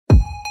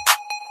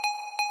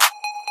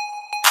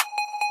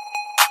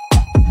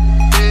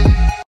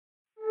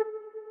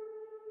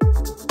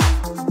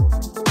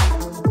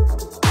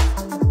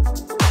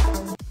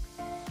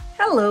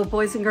Hello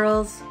boys and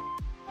girls,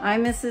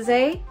 I'm Mrs.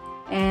 A,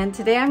 and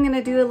today I'm going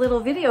to do a little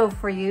video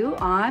for you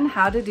on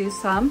how to do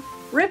some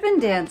ribbon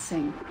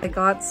dancing. I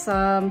got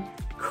some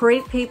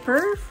crepe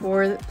paper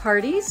for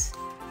parties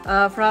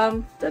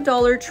from the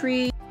Dollar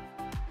Tree.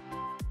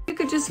 You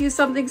could just use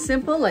something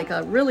simple like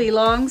a really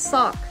long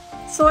sock.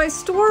 So I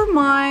store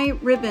my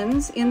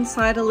ribbons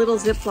inside a little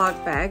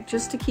Ziploc bag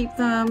just to keep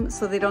them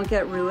so they don't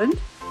get ruined,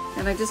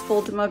 and I just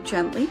fold them up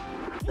gently.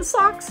 The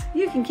socks,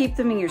 you can keep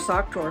them in your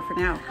sock drawer for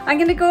now. I'm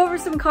going to go over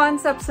some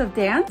concepts of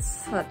dance,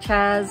 such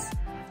as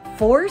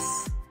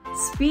force,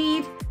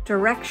 speed,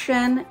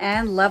 direction,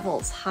 and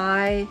levels,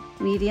 high,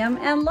 medium,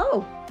 and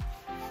low.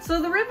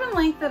 So the ribbon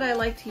length that I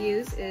like to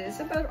use is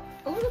about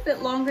a little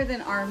bit longer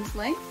than arm's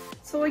length.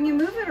 So when you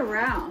move it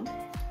around,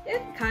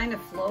 it kind of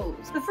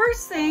flows. The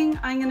first thing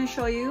I'm going to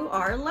show you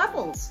are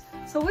levels.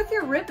 So with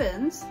your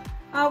ribbons,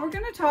 we're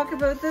going to talk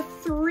about the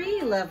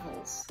 3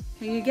 levels.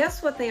 Can you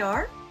guess what they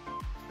are?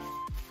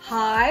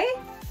 High,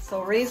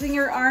 so raising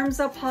your arms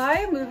up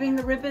high, moving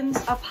the ribbons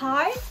up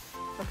high,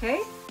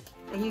 okay?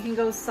 And you can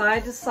go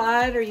side to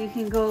side, or you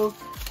can go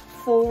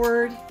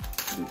forward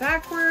and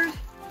backward,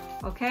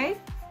 okay?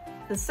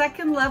 The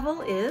second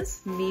level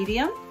is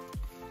medium,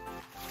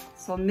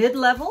 so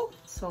mid-level,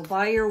 so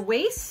by your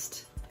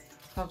waist,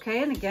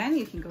 okay? And again,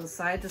 you can go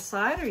side to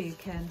side, or you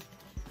can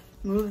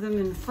move them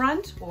in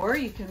front, or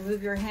you can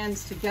move your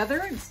hands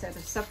together instead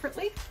of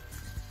separately,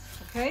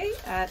 okay?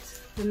 At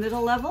the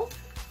middle level.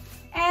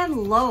 And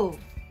low.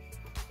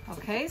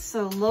 Okay,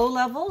 so low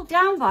level,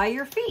 down by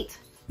your feet,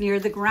 near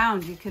the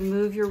ground. You can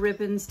move your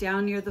ribbons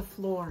down near the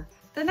floor.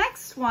 The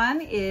next one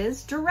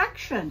is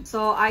direction.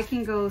 So I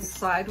can go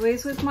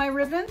sideways with my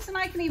ribbons, and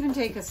I can even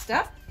take a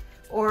step,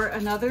 or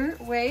another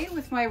way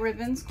with my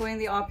ribbons going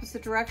the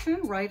opposite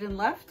direction, right and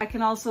left. I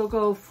can also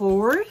go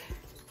forward,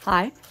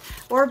 high,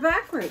 or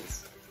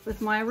backwards with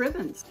my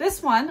ribbons.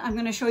 This one I'm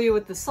going to show you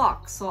with the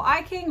socks. So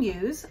I can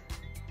use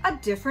a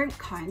different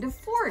kind of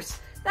force.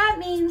 That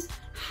means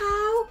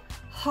how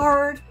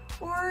hard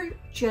or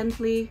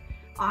gently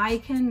I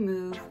can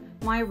move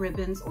my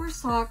ribbons or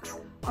socks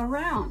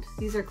around.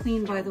 These are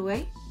clean, by the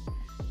way.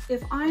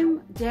 If I'm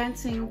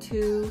dancing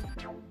to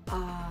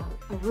a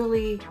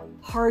really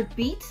hard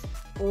beat,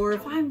 or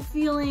if I'm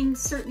feeling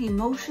certain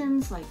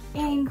emotions like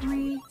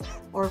angry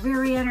or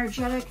very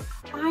energetic,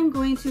 I'm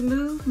going to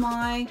move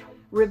my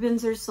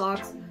ribbons or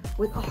socks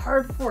with a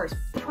hard force.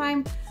 If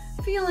I'm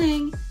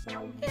feeling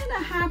in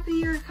a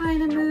happier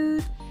kind of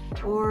mood,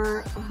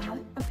 or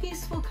a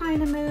peaceful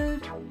kind of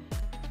mood,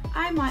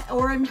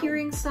 I'm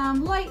hearing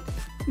some light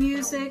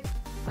music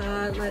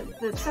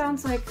that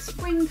sounds like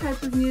spring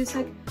type of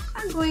music,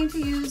 I'm going to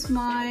use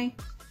my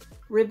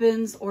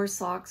ribbons or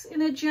socks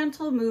in a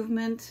gentle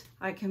movement.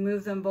 I can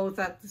move them both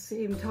at the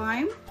same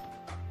time,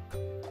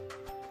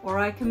 or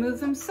I can move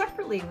them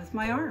separately with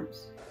my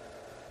arms.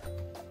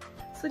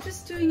 So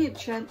just doing it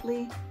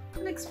gently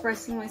and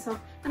expressing myself.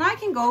 And I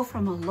can go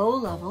from a low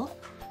level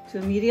to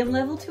a medium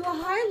level to a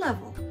high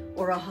level,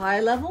 or a high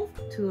level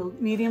to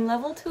a medium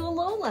level to a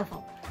low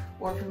level,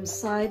 or from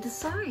side to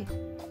side.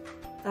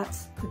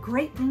 That's the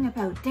great thing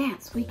about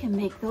dance. We can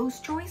make those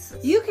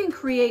choices. You can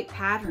create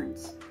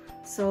patterns.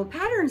 So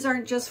patterns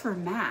aren't just for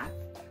math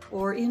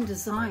or in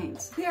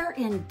designs. They're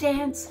in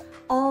dance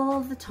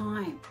all the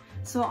time.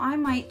 So I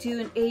might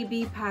do an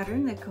A-B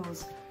pattern that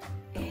goes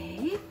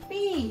A,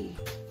 B,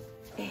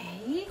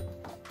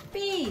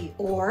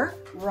 or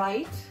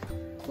right,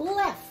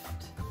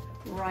 left,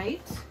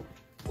 right,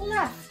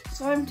 left.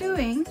 So I'm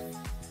doing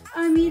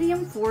a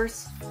medium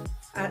force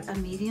at a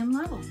medium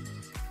level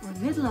or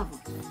mid-level.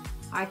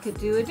 I could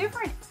do a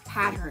different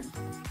pattern.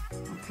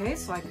 Okay,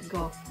 so I could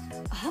go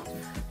up,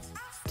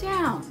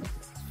 down,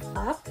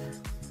 up,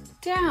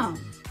 down,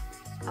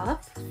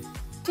 up,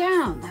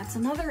 down. That's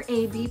another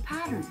A-B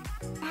pattern.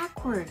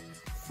 Backward,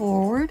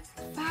 forward,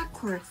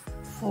 backward,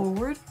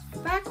 forward,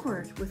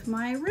 backward with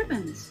my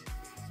ribbons.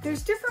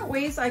 There's different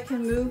ways I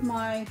can move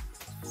my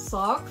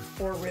sock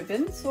or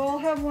ribbon, so I'll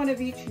have one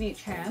of each in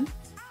each hand.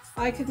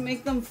 I could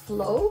make them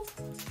flow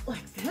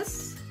like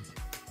this.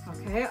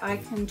 Okay, I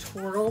can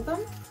twirl them.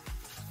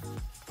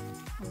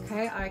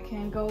 Okay, I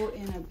can go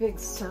in a big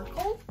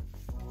circle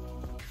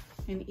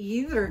in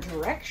either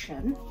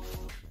direction.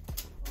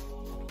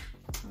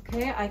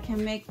 Okay, I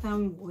can make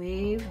them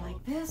wave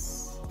like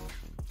this.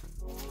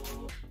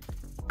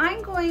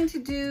 I'm going to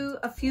do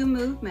a few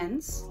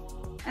movements,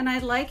 and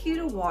I'd like you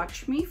to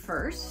watch me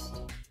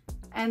first.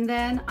 And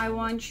then I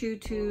want you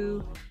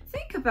to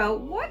think about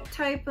what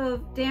type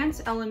of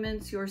dance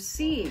elements you're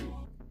seeing.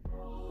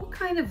 What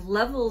kind of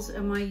levels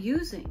am I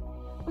using?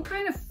 What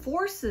kind of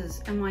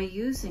forces am I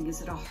using?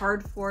 Is it a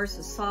hard force,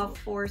 a soft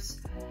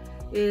force?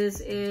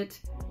 Is it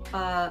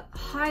a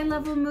high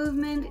level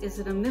movement? Is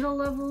it a middle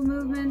level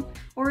movement?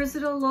 Or is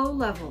it a low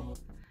level?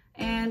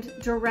 And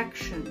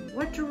direction.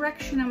 What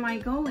direction am I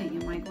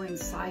going? Am I going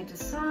side to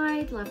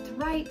side, left to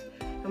right?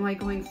 Am I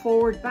going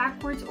forward,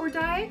 backwards, or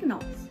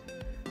diagonals?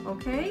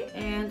 Okay,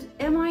 and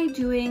am I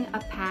doing a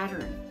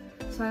pattern?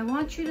 So I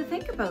want you to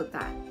think about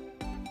that.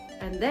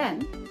 And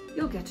then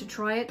you'll get to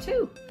try it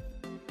too.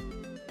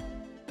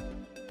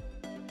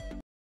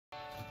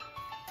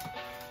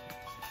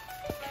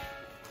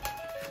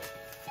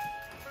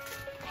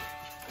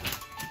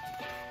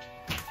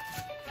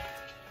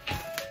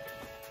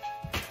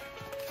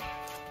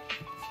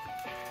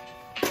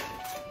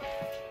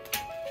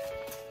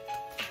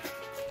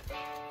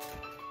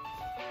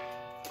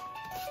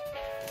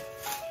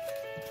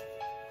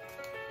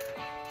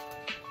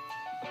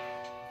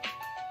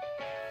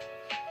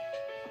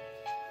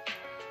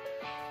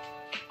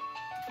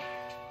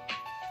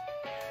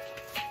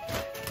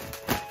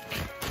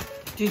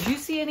 Did you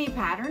see any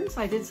patterns?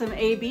 I did some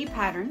A-B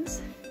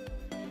patterns.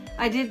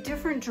 I did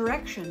different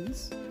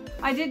directions.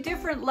 I did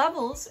different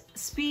levels,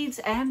 speeds,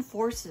 and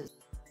forces.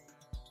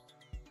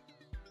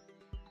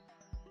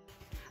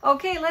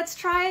 Okay, let's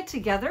try it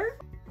together.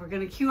 We're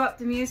gonna cue up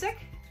the music.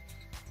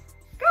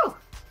 Go!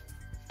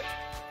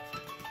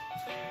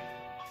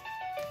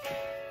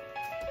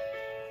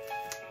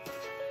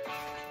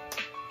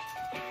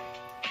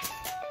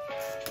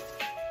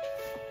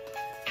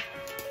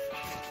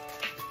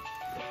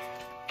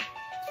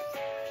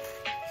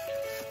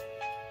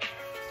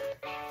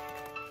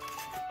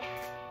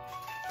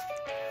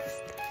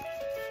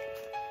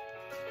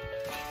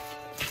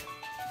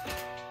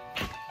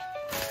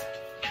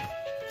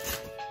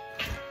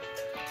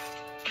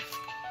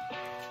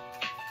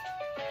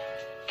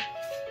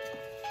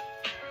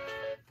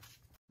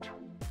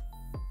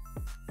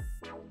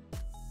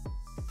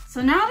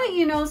 So now that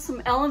you know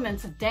some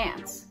elements of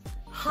dance,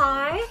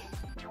 high,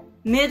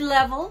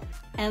 mid-level,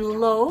 and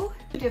low,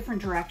 different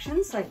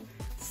directions like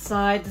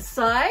side to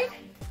side,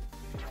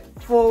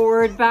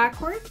 forward,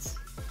 backwards,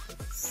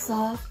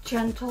 soft,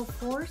 gentle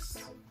force,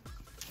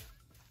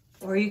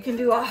 or you can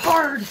do a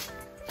hard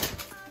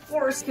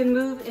force. You can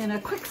move in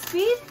a quick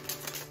speed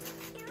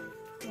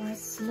or a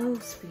slow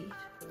speed.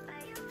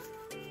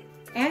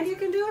 And you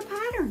can do a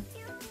pattern.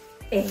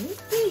 A,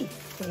 B,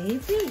 A,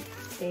 B,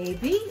 A,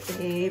 B,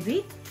 A,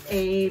 B,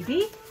 A,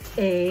 B,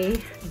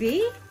 A,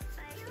 B.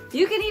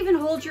 You can even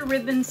hold your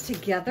ribbons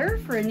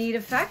together for a neat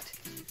effect,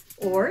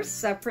 or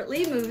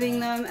separately, moving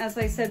them, as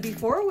I said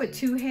before, with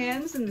two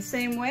hands in the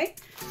same way,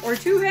 or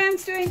two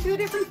hands doing two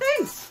different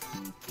things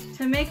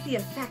to make the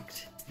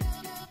effect.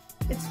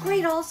 It's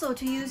great also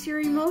to use your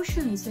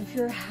emotions. If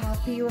you're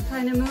happy, what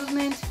kind of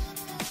movement?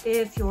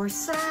 If you're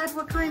sad,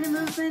 what kind of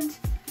movement?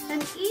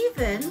 And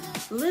even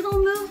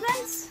little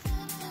movements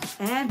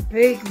and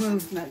big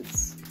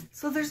movements.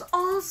 So there's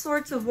all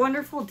sorts of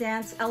wonderful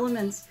dance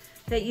elements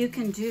that you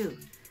can do.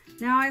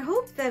 Now I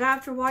hope that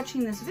after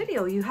watching this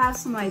video you have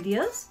some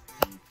ideas,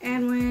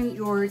 and when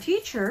your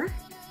teacher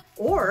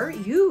or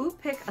you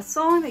pick a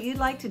song that you'd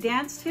like to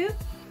dance to,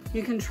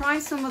 you can try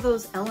some of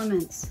those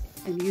elements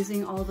and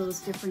using all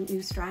those different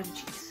new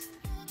strategies.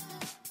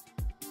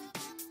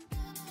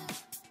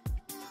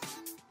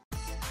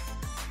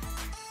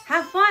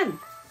 Have fun!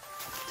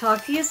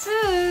 Talk to you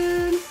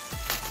soon!